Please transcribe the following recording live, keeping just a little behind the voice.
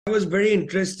I was very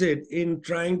interested in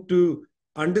trying to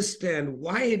understand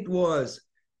why it was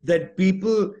that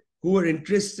people who were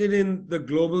interested in the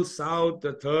global south,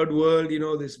 the third world,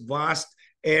 this vast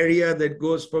area that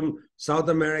goes from South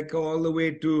America all the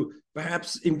way to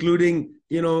perhaps including,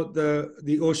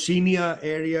 the Oceania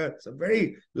area. It's a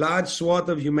very large swath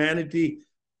of humanity.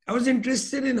 I was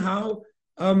interested in how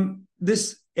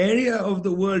this area of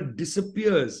the world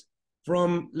disappears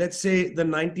from, let's say, the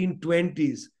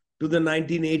 1920s to the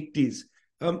 1980s.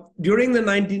 During the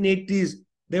 1980s,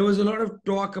 there was a lot of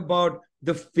talk about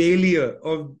the failure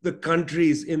of the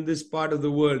countries in this part of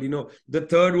the world. The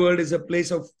third world is a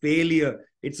place of failure.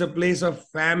 It's a place of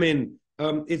famine.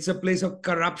 It's a place of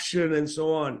corruption and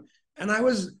so on. And I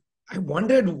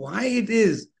wondered why it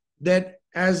is that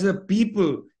as a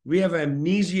people, we have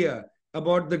amnesia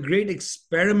about the great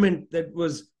experiment that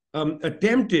was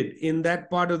attempted in that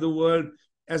part of the world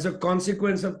as a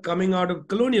consequence of coming out of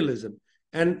colonialism.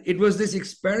 And it was this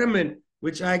experiment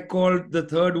which I called the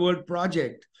Third World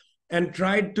Project, and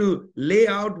tried to lay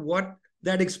out what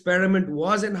that experiment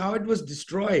was and how it was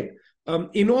destroyed,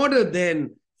 in order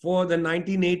then for the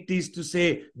 1980s to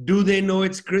say, do they know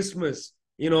it's Christmas?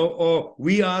 Or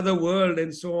we are the world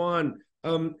and so on.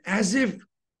 As if,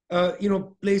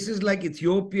 places like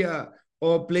Ethiopia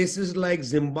or places like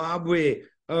Zimbabwe,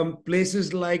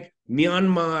 places like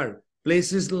Myanmar,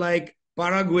 places like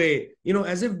Paraguay,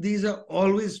 as if these are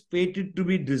always fated to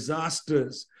be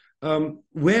disasters.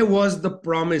 Where was the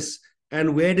promise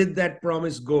and where did that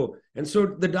promise go? And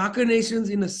so the Darker Nations,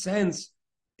 in a sense,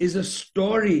 is a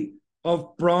story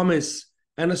of promise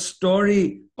and a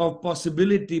story of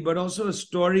possibility, but also a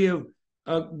story of,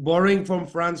 borrowing from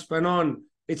Frantz Fanon,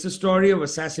 it's a story of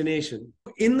assassination.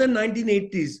 In the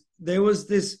 1980s, there was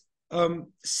this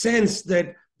sense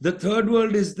that the third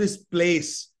world is this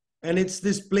place, and it's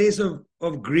this place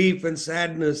of grief and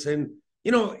sadness. And,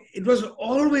 it was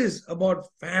always about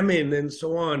famine and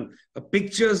so on.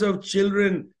 Pictures of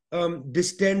children,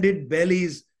 distended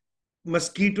bellies,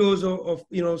 mosquitoes of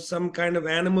some kind of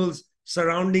animals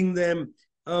surrounding them,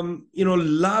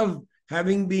 love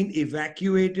having been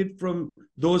evacuated from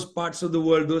those parts of the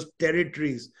world, those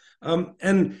territories.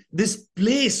 And this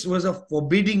place was a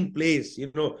forbidding place.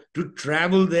 To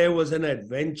travel there was an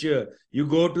adventure. You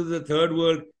go to the third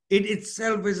world, it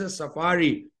itself is a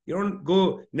safari. You don't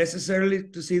go necessarily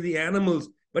to see the animals,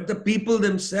 but the people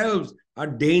themselves are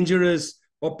dangerous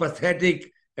or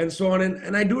pathetic and so on.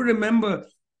 And I do remember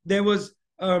there was,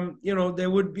 there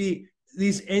would be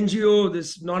these NGO,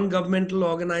 this non-governmental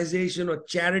organization or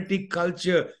charity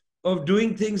culture of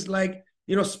doing things like,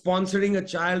 sponsoring a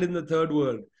child in the third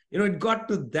world. It got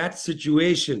to that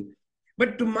situation.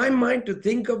 But to my mind, to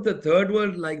think of the third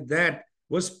world like that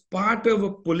was part of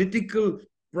a political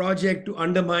project to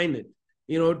undermine it,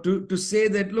 to say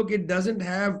that, look, it doesn't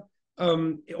have,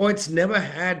 or it's never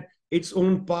had its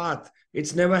own path.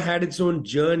 It's never had its own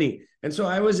journey. And so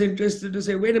I was interested to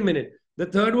say, wait a minute, the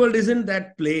third world isn't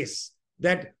that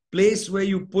place where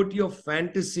you put your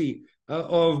fantasy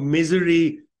of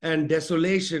misery and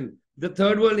desolation. The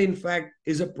third world, in fact,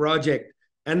 is a project,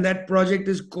 and that project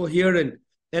is coherent,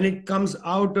 and it comes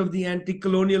out of the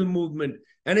anti-colonial movement,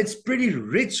 and it's pretty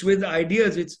rich with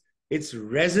ideas. It's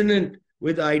resonant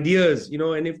with ideas,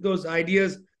 and if those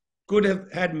ideas could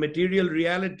have had material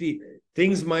reality,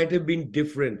 things might have been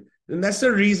different. And that's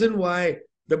the reason why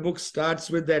the book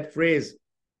starts with that phrase,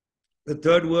 the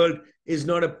third world is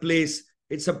not a place,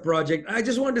 it's a project. I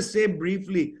just want to say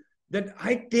briefly that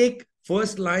I take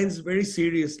first lines very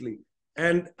seriously.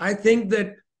 And I think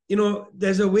that,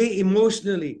 there's a way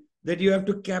emotionally that you have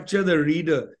to capture the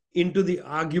reader into the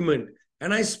argument.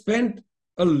 And I spent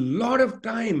a lot of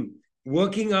time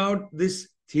working out this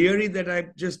theory that I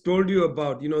just told you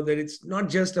about, that it's not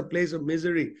just a place of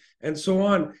misery and so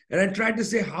on. And I tried to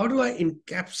say, how do I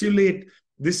encapsulate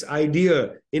this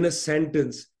idea in a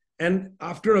sentence? And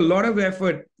after a lot of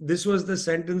effort, this was the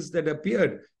sentence that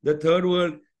appeared. The third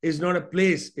world is not a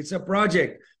place, it's a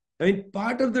project. I mean,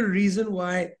 part of the reason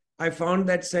why I found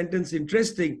that sentence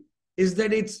interesting is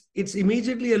that it's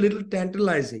immediately a little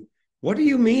tantalizing. What do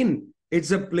you mean it's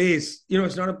a place?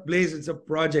 It's not a place, it's a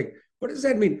project. What does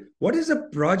that mean? What is a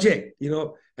project?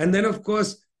 And then, of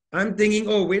course, I'm thinking,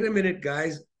 oh, wait a minute,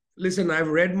 guys. Listen, I've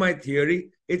read my theory.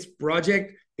 It's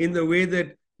project in the way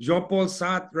that Jean-Paul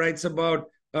Sartre writes about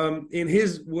in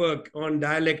his work on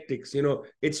dialectics.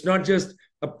 It's not just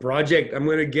a project. I'm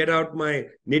going to get out my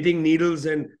knitting needles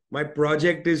and my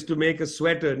project is to make a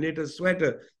sweater, knit a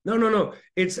sweater. No.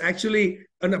 It's actually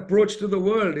an approach to the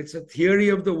world. It's a theory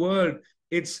of the world.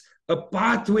 It's a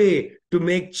pathway to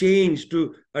make change,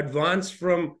 to advance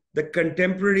from the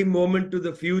contemporary moment to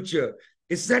the future.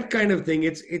 It's that kind of thing.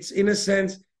 It's in a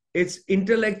sense, it's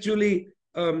intellectually,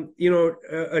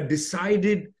 a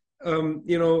decided,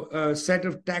 set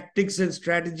of tactics and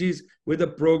strategies with a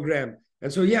program.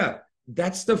 And so, yeah,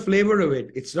 that's the flavor of it.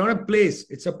 It's not a place,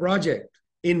 it's a project.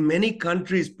 In many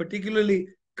countries, particularly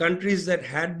countries that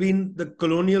had been the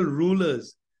colonial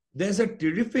rulers, there's a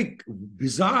terrific,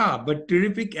 bizarre, but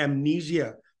terrific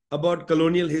amnesia about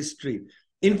colonial history.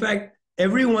 In fact,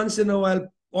 every once in a while,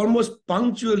 almost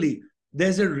punctually,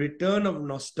 there's a return of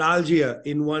nostalgia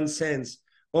in one sense,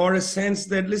 or a sense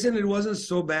that, listen, it wasn't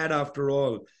so bad after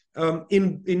all.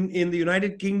 In the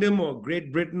United Kingdom or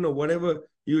Great Britain or whatever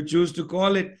you choose to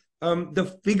call it,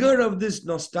 the figure of this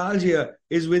nostalgia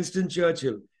is Winston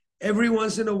Churchill. Every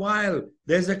once in a while,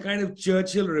 there's a kind of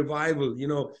Churchill revival.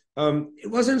 It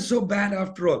wasn't so bad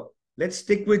after all. Let's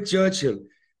stick with Churchill.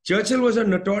 Churchill was a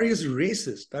notorious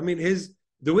racist. I mean,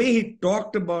 the way he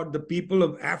talked about the people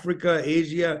of Africa,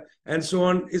 Asia, and so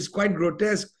on is quite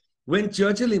grotesque. When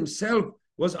Churchill himself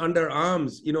was under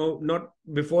arms, not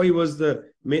before he was the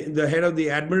head of the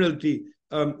Admiralty,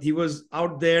 he was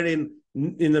out there in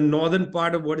the northern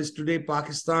part of what is today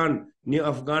Pakistan, near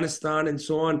Afghanistan, and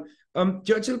so on.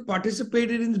 Churchill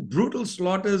participated in brutal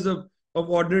slaughters of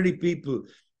ordinary people.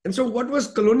 And so what was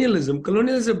colonialism?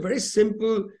 Colonialism is a very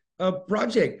simple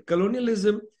project.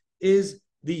 Colonialism is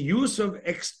the use of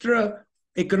extra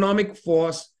economic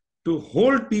force to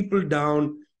hold people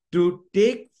down, to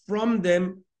take from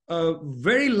them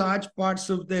very large parts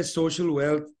of their social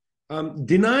wealth,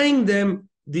 denying them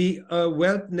the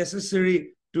wealth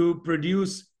necessary to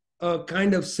produce a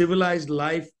kind of civilized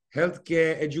life,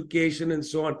 healthcare, education, and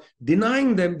so on.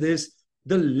 Denying them this,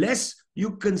 the less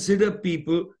you consider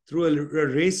people through a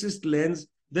racist lens,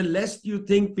 the less you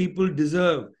think people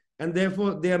deserve. And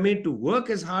therefore, they are made to work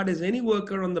as hard as any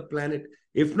worker on the planet,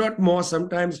 if not more,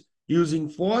 sometimes using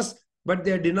force, but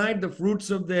they're denied the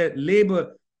fruits of their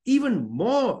labor, even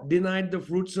more denied the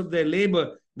fruits of their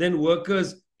labor than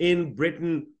workers in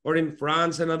Britain or in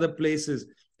France and other places.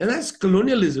 And that's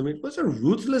colonialism. It was a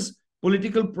ruthless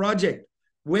political project.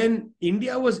 When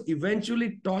India was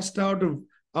eventually tossed when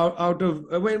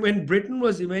Britain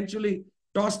was eventually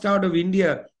tossed out of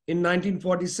India in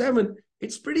 1947,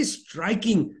 it's pretty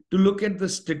striking to look at the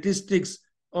statistics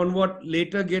on what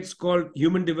later gets called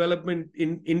human development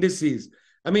indices.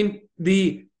 I mean,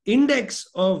 the index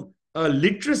of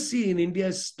literacy in India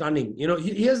is stunning.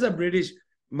 Here's the British.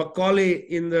 Macaulay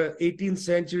in the 18th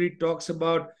century talks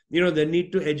about, the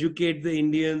need to educate the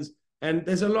Indians. And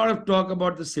there's a lot of talk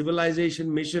about the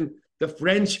civilization mission. The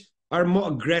French are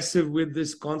more aggressive with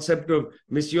this concept of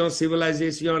mission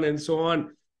civilisation and so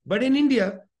on. But in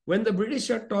India, when the British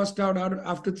are tossed out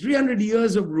after 300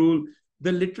 years of rule,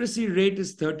 the literacy rate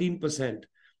is 13%.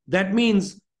 That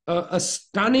means a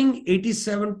stunning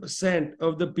 87%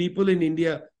 of the people in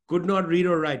India could not read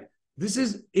or write. This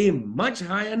is a much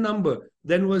higher number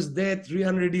than was there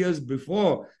 300 years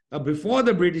before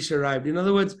the British arrived. In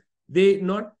other words, they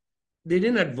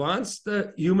didn't advance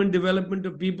the human development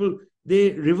of people,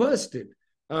 they reversed it.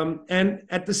 And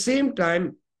at the same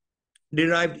time,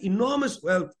 derived enormous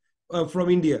wealth from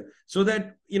India. So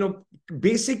that,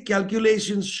 basic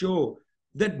calculations show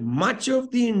that much of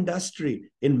the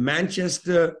industry in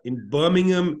Manchester, in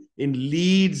Birmingham, in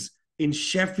Leeds, in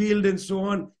Sheffield, and so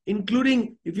on,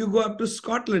 including if you go up to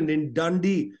Scotland, in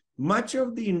Dundee, much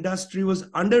of the industry was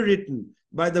underwritten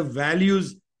by the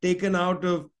values taken out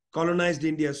of colonized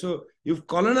India. So you've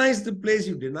colonized the place,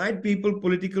 you've denied people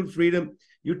political freedom,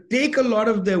 you take a lot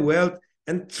of their wealth,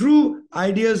 and through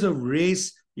ideas of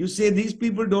race, you say these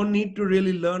people don't need to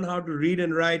really learn how to read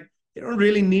and write. They don't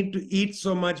really need to eat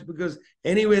so much because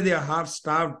anyway, they are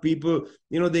half-starved people.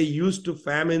 They're used to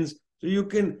famines. So you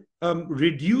can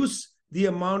reduce the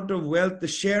amount of wealth, the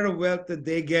share of wealth that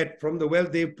they get from the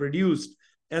wealth they've produced.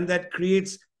 And that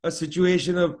creates a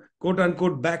situation of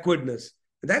quote-unquote backwardness.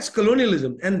 That's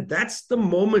colonialism. And that's the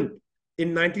moment in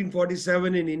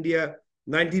 1947 in India,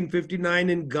 1959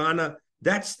 in Ghana.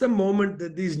 That's the moment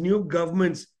that these new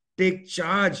governments take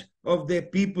charge of their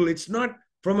people. It's not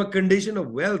from a condition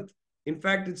of wealth. In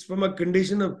fact, it's from a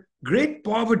condition of great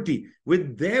poverty,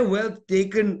 with their wealth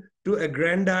taken to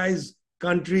aggrandize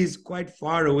countries quite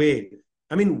far away.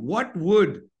 I mean, what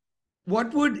would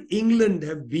England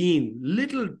have been,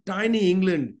 little tiny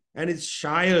England and its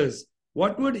shires?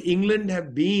 What would England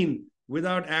have been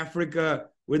without Africa,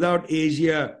 without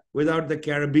Asia, without the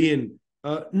Caribbean?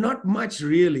 Not much,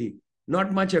 really.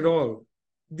 Not much at all.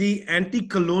 The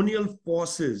anti-colonial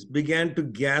forces began to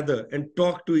gather and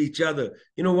talk to each other.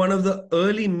 One of the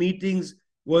early meetings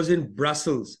was in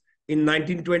Brussels in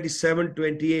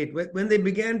 1927-28. When they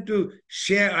began to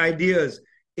share ideas,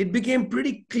 it became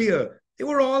pretty clear they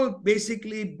were all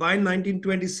basically by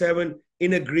 1927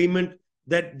 in agreement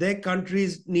that their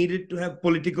countries needed to have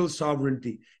political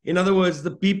sovereignty. In other words, the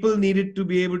people needed to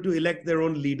be able to elect their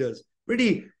own leaders.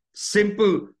 Pretty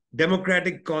simple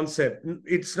democratic concept.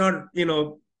 It's not,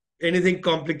 anything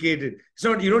complicated. It's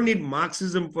not, you don't need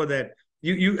Marxism for that.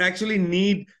 You actually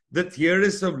need the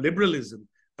theorists of liberalism,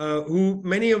 who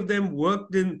many of them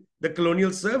worked in the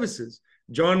colonial services.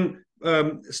 John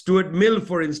Stuart Mill,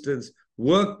 for instance,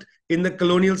 worked in the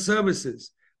colonial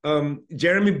services.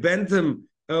 Jeremy Bentham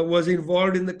was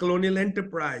involved in the colonial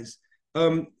enterprise.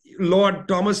 Lord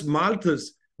Thomas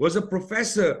Malthus was a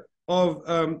professor of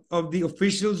the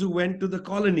officials who went to the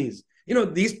colonies.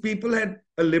 These people had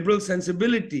a liberal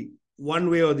sensibility one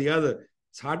way or the other.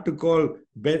 It's hard to call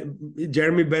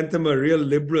Jeremy Bentham a real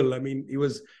liberal. I mean, he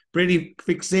was pretty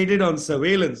fixated on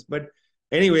surveillance. But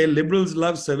anyway, liberals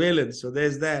love surveillance. So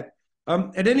there's that.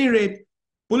 At any rate,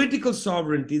 political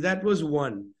sovereignty, that was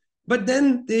one. But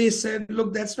then they said,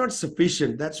 look, that's not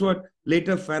sufficient. That's what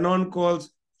later Fanon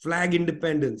calls flag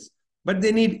independence. But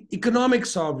they need economic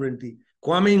sovereignty.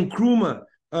 Kwame Nkrumah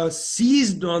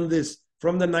seized on this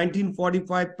from the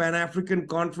 1945 Pan-African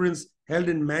Conference held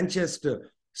in Manchester,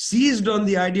 seized on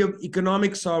the idea of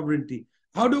economic sovereignty.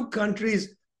 How do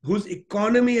countries whose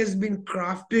economy has been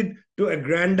crafted to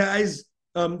aggrandize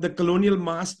the colonial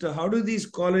master, how do these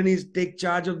colonies take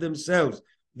charge of themselves?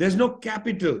 There's no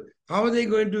capital. How are they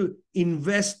going to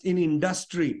invest in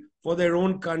industry for their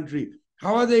own country?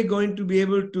 How are they going to be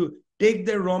able to take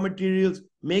their raw materials,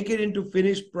 make it into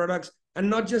finished products, and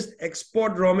not just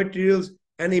export raw materials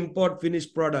and import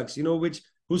finished products,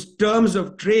 whose terms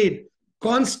of trade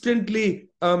constantly,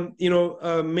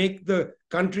 make the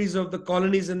countries of the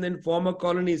colonies and then former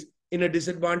colonies in a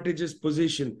disadvantageous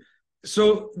position.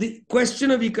 So the question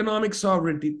of economic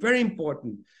sovereignty, very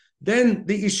important. Then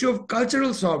the issue of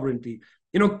cultural sovereignty.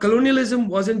 Colonialism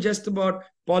wasn't just about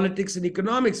politics and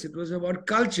economics. It was about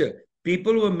culture.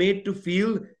 People were made to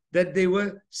feel that they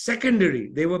were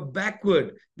secondary. They were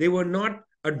backward. They were not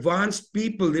advanced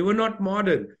people. They were not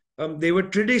modern. They were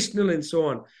traditional and so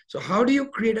on. So how do you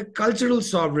create a cultural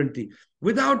sovereignty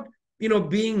without,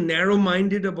 being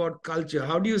narrow-minded about culture?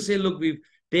 How do you say, look, we've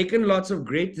taken lots of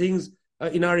great things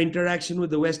in our interaction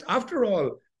with the West. After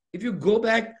all, if you go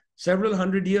back several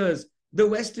hundred years, the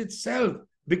West itself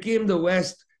became the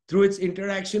West through its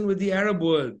interaction with the Arab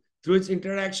world, through its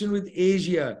interaction with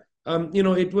Asia.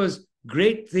 It was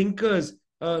great thinkers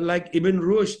like Ibn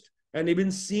Rushd and Ibn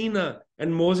Sina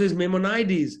and Moses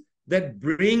Maimonides that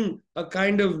bring a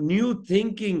kind of new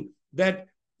thinking that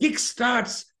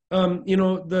kickstarts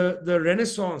the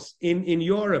Renaissance in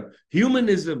Europe.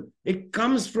 Humanism, it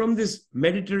comes from this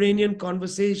Mediterranean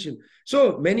conversation.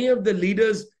 So many of the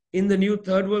leaders in the new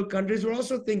third world countries were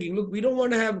also thinking, look, we don't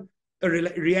want to have a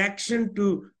reaction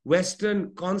to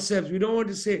Western concepts. We don't want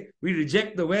to say we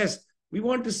reject the West. We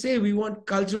want to say we want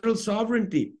cultural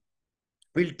sovereignty.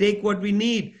 We'll take what we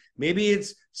need. Maybe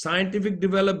it's scientific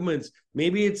developments.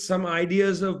 Maybe it's some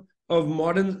ideas of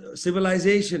modern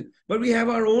civilization. But we have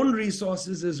our own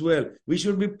resources as well. We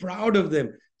should be proud of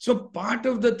them. So part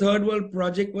of the Third World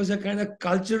Project was a kind of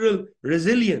cultural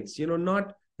resilience,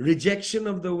 not rejection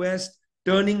of the West,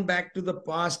 turning back to the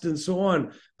past and so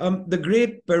on. The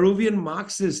great Peruvian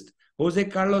Marxist, Jose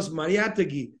Carlos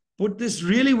Mariátegui, put this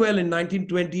really well in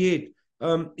 1928.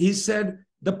 He said,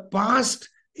 the past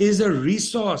is a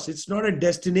resource. It's not a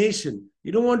destination.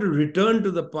 You don't want to return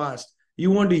to the past. You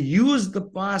want to use the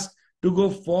past to go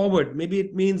forward. Maybe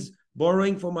it means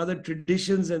borrowing from other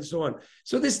traditions and so on.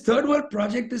 So this Third World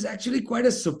Project is actually quite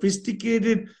a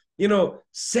sophisticated,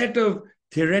 set of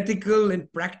theoretical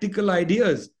and practical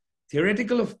ideas.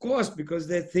 Theoretical, of course, because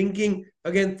they're thinking,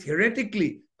 again,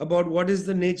 theoretically about what is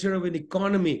the nature of an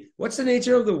economy. What's the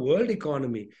nature of the world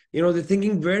economy? They're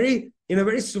thinking in a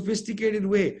very sophisticated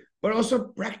way, but also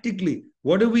practically.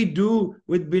 What do we do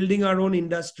with building our own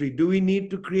industry? Do we need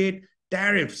to create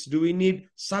tariffs? Do we need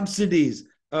subsidies?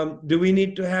 Do we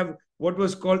need to have what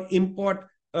was called import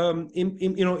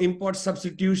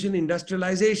substitution,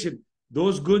 industrialization?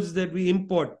 Those goods that we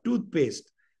import, toothpaste.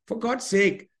 For God's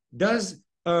sake, does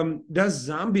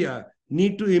Zambia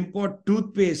need to import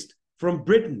toothpaste from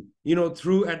Britain,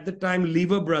 through, at the time,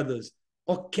 Lever Brothers?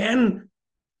 Or can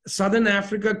Southern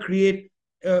Africa create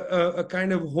a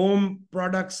kind of home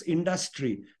products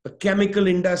industry, a chemical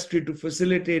industry to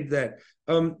facilitate that?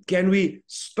 Can we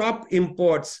stop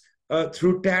imports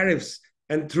through tariffs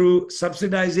and through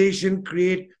subsidization,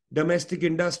 create domestic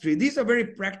industry? These are very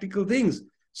practical things.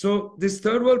 So this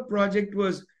Third World Project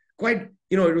was quite,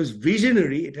 it was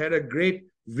visionary. It had a great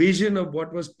vision of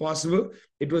what was possible.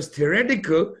 It was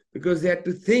theoretical because they had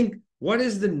to think, what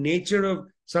is the nature of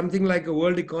something like a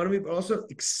world economy, but also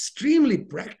extremely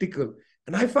practical.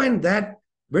 And I find that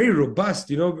very robust.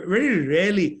 Very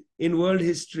rarely in world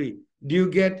history do you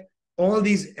get all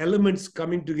these elements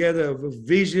coming together of a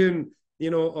vision,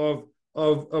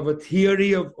 of a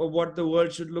theory of what the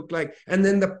world should look like, and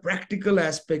then the practical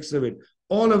aspects of it,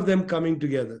 all of them coming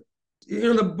together.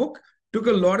 The book took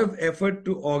a lot of effort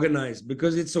to organize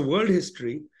because it's a world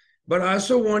history, but I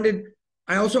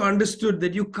also understood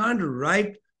that you can't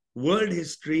write world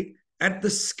history at the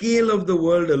scale of the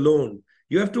world alone.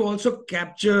 You have to also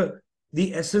capture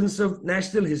the essence of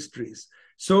national histories.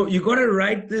 So you got to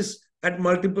write this at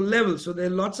multiple levels. So there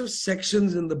are lots of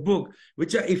sections in the book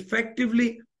which are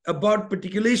effectively about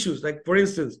particular issues. Like, for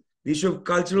instance, the issue of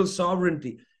cultural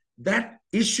sovereignty. That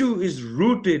issue is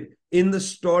rooted in the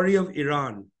story of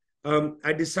Iran.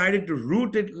 I decided to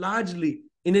root it largely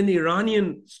in an Iranian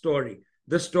story,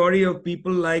 the story of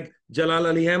people like Jalal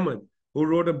Ali Ahmad, who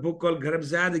wrote a book called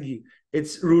Gharabzadagi.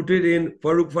 It's rooted in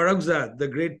Farooq Farrokhzad, the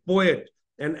great poet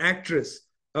and actress.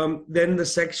 Then the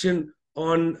section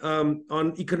on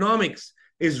economics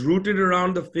is rooted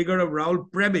around the figure of Raul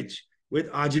Prebisch, with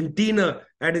Argentina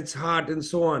at its heart and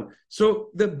so on. So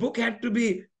the book had to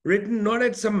be written not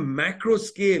at some macro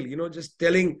scale, just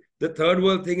telling the third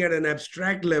world thing at an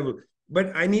abstract level,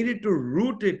 but I needed to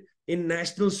root it in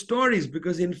national stories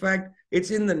because, in fact,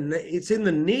 it's in the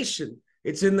nation,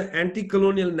 it's in the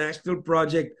anti-colonial national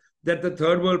project that the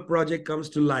third world project comes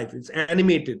to life. It's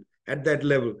animated at that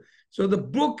level. So the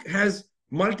book has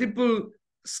multiple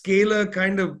scalar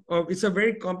kind of it's a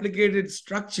very complicated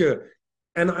structure.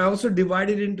 And I also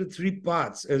divided it into 3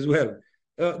 parts as well.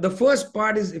 The first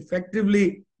part is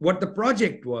effectively what the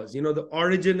project was, the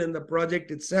origin and the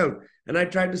project itself. And I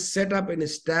tried to set up and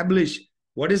establish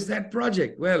what is that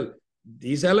project? Well,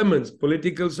 these elements: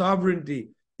 political sovereignty,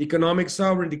 economic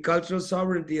sovereignty, cultural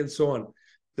sovereignty, and so on.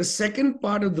 The second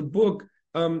part of the book,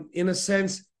 in a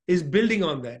sense, is building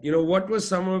on that. What were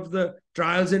some of the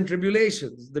trials and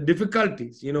tribulations, the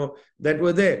difficulties, that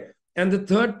were there. And the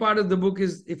third part of the book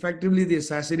is effectively the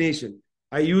assassination.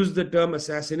 I use the term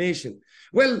assassination.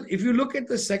 Well, if you look at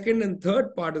the second and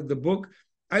third part of the book,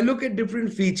 I look at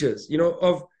different features,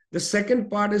 of the second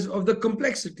part is of the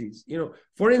complexities.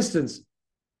 For instance,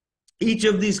 each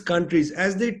of these countries,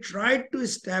 as they tried to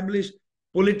establish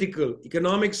political,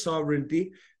 economic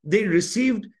sovereignty, they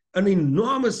received an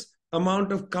enormous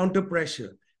amount of counter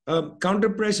pressure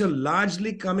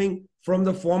largely coming from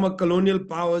the former colonial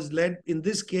powers, led in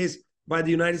this case by the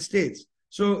United States.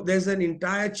 So there's an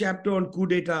entire chapter on coups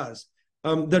d'etats,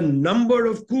 the number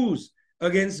of coups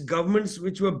against governments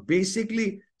which were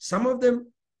basically, some of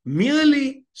them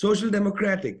merely social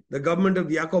democratic. The government of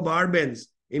Jacob Arbenz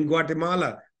in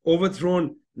Guatemala, overthrown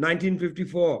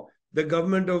 1954. The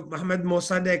government of Mohammad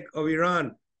Mossadegh of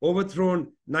Iran, overthrown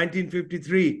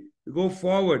 1953. Go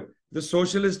forward, the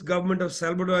socialist government of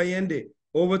Salvador Allende,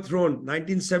 overthrown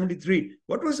 1973.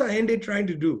 What was Allende trying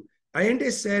to do?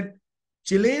 Allende said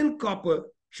Chilean copper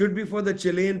should be for the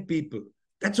Chilean people.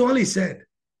 That's all he said.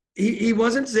 He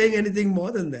wasn't saying anything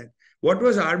more than that. What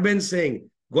was Arbenz saying?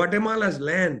 Guatemala's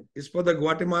land is for the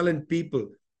Guatemalan people.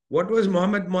 What was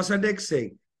Mohammad Mossadegh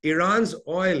saying? Iran's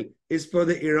oil is for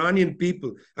the Iranian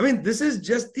people. I mean, this is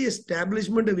just the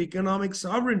establishment of economic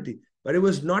sovereignty, but it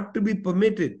was not to be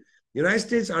permitted. The United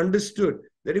States understood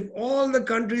that if all the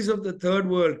countries of the third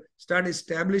world start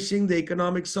establishing the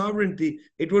economic sovereignty,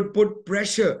 it would put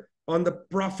pressure on the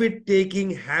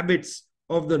profit-taking habits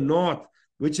of the North,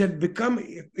 which had become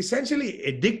essentially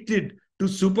addicted to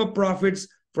super profits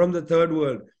from the third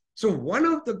world. So one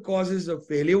of the causes of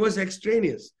failure was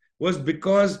extraneous, was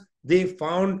because they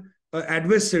found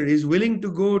adversaries willing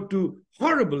to go to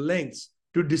horrible lengths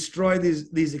to destroy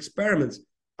these experiments.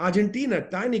 Argentina,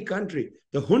 tiny country,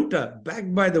 the junta,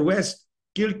 backed by the West,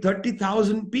 killed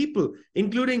 30,000 people,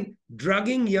 including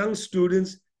drugging young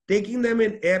students, taking them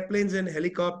in airplanes and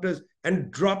helicopters,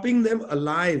 and dropping them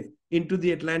alive into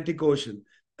the Atlantic Ocean.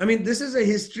 I mean, this is a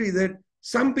history that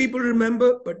some people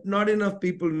remember, but not enough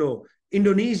people know.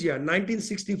 Indonesia,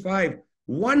 1965,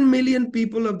 1 million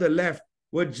people of the left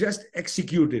were just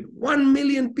executed. 1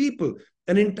 million people.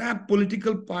 An entire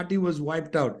political party was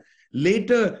wiped out.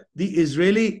 Later, the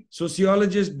Israeli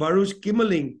sociologist Baruch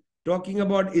Kimmerling, talking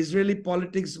about Israeli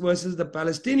politics versus the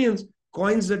Palestinians,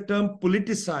 coins the term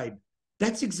politicide.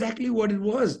 That's exactly what it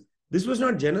was. This was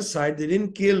not genocide. They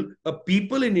didn't kill a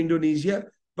people in Indonesia,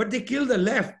 but they killed the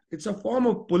left. It's a form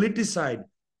of politicide.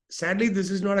 Sadly,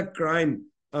 this is not a crime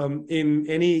in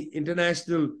any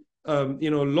international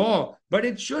law, but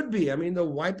it should be. I mean, the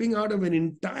wiping out of an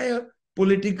entire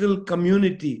political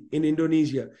community in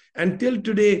Indonesia. Until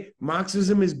today,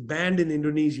 Marxism is banned in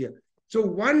Indonesia. So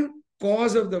one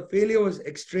cause of the failure was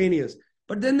extraneous.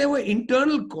 But then there were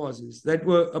internal causes that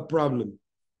were a problem.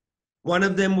 One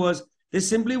of them was there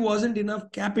simply wasn't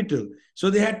enough capital. So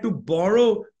they had to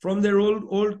borrow from their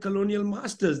old colonial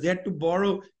masters. They had to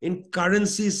borrow in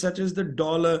currencies such as the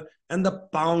dollar and the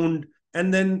pound,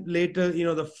 and then later,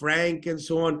 the franc and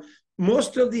so on.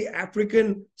 Most of the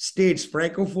African states,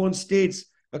 Francophone states,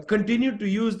 continued to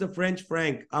use the French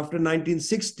franc after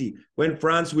 1960, when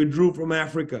France withdrew from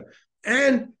Africa.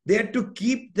 And they had to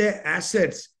keep their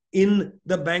assets in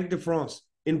the Banque de France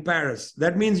in Paris.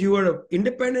 That means you are an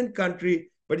independent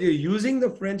country, but you're using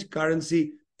the French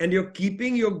currency and you're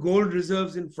keeping your gold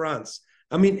reserves in France.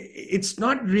 I mean, it's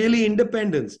not really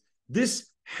independence. This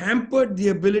hampered the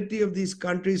ability of these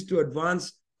countries to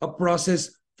advance a process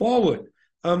forward.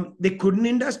 They couldn't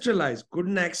industrialize,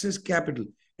 couldn't access capital.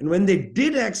 And when they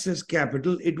did access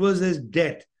capital, it was as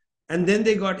debt. And then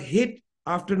they got hit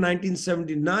after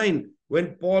 1979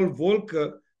 when Paul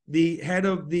Volcker, the head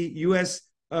of the US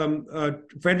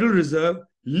Federal Reserve,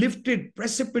 lifted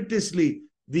precipitously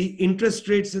the interest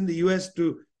rates in the US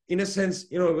to, in a sense,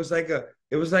 it was like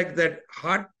that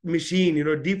heart machine,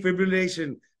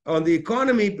 defibrillation on the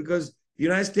economy, because the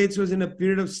United States was in a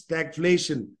period of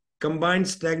stagflation, combined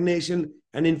stagnation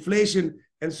and inflation.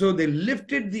 And so they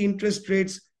lifted the interest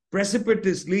rates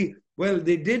precipitously. Well,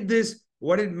 they did this.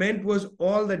 What it meant was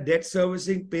all the debt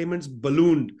servicing payments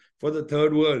ballooned for the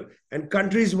third world, and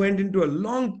countries went into a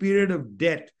long period of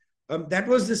debt. That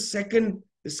was the second,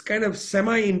 this kind of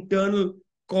semi-internal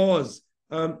cause.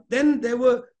 Then there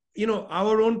were,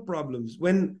 our own problems.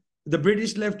 When the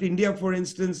British left India, for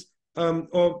instance,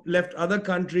 or left other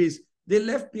countries, they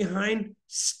left behind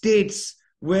states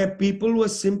where people were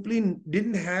simply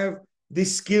didn't have the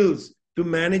skills to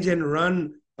manage and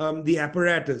run the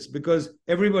apparatus, because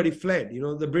everybody fled.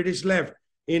 The British left.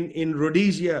 In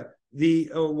Rhodesia, the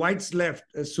whites left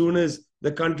as soon as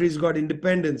the countries got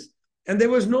independence. And there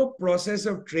was no process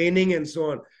of training and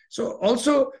so on. So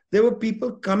also there were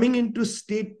people coming into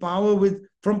state power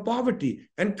from poverty,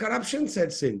 and corruption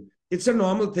sets in. It's a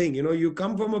normal thing. You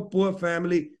come from a poor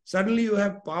family, suddenly you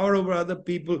have power over other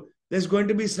people. There's going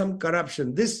to be some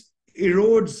corruption. This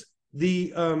erodes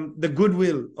the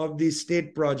goodwill of these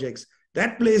state projects.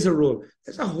 That plays a role.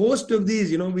 There's a host of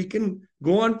these. We can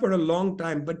go on for a long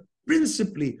time, but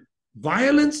principally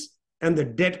violence and the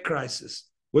debt crisis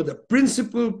were the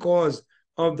principal cause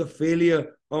of the failure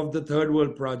of the third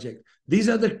world project. These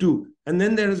are the two. And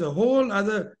then there is a whole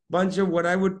other bunch of what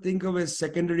I would think of as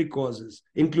secondary causes,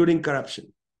 including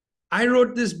corruption. I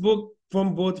wrote this book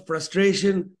from both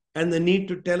frustration and the need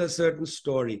to tell a certain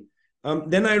story.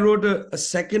 Then I wrote a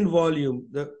second volume,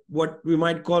 what we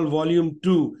might call volume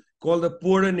 2, called The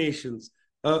Poorer Nations,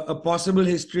 a possible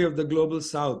history of the global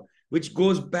South, which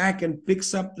goes back and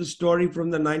picks up the story from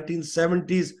the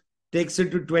 1970s, takes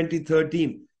it to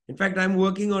 2013. In fact, I'm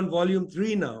working on volume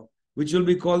 3 now, which will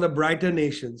be called The Brighter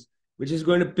Nations, which is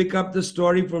going to pick up the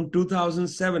story from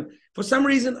 2007. For some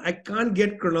reason, I can't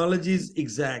get chronologies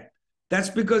exact. That's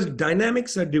because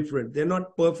dynamics are different. They're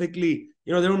not perfectly,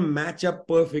 they don't match up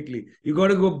perfectly. You got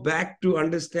to go back to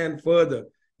understand further.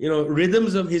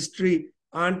 Rhythms of history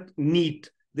aren't neat.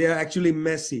 They are actually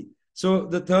messy. So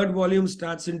the third volume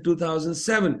starts in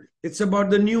 2007. It's about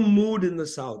the new mood in the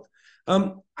South.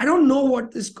 I don't know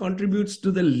what this contributes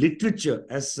to the literature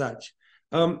as such.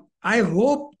 I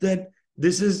hope that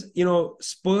this has,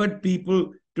 spurred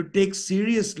people to take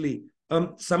seriously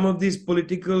some of these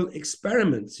political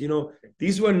experiments.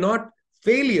 These were not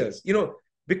failures.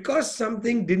 Because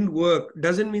something didn't work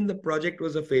doesn't mean the project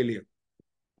was a failure.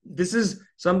 This is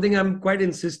something I'm quite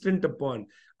insistent upon.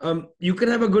 You can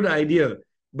have a good idea,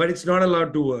 but it's not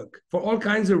allowed to work for all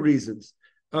kinds of reasons.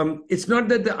 It's not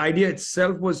that the idea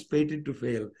itself was fated to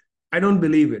fail. I don't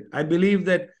believe it. I believe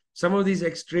that some of these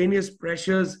extraneous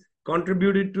pressures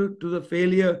contributed to the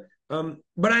failure.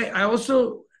 But I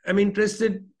also am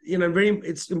interested,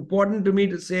 it's important to me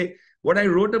to say what I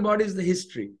wrote about is the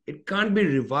history. It can't be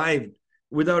revived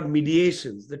without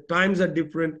mediations. The times are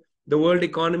different. The world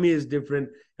economy is different.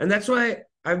 And that's why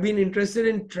I've been interested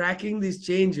in tracking these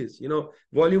changes.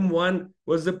 Volume 1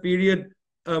 was the period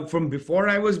from before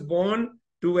I was born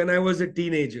to when I was a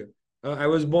teenager. I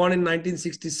was born in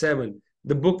 1967.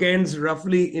 The book ends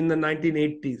roughly in the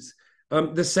 1980s.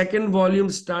 The second volume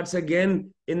starts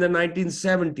again in the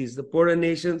 1970s. The Poorer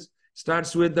Nations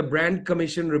starts with the Brand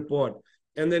Commission report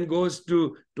and then goes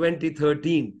to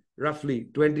 2013, roughly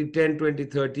 2010,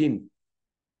 2013.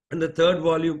 And the third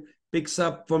volume picks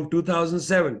up from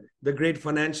 2007, the great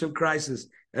financial crisis,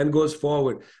 and goes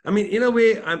forward. I mean, in a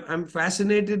way, I'm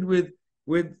fascinated with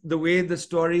the way the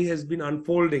story has been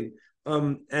unfolding.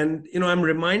 And, I'm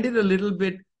reminded a little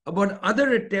bit about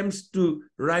other attempts to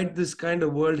write this kind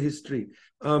of world history,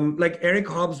 like Eric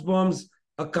Hobsbawm's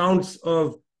accounts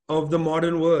of the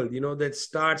modern world, that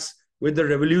starts with the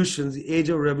revolutions, the age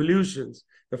of revolutions,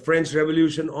 the French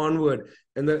Revolution onward,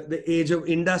 and the age of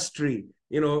industry.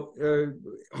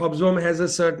 Hobsbawm has a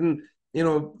certain,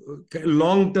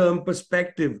 long-term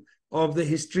perspective of the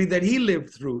history that he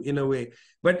lived through in a way.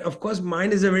 But of course,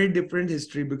 mine is a very different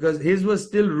history because his was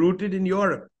still rooted in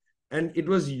Europe. And it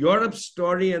was Europe's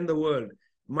story and the world.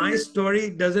 My story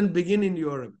doesn't begin in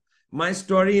Europe. My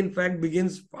story, in fact,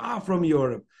 begins far from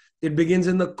Europe. It begins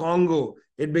in the Congo.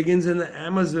 It begins in the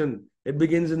Amazon. It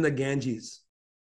begins in the Ganges.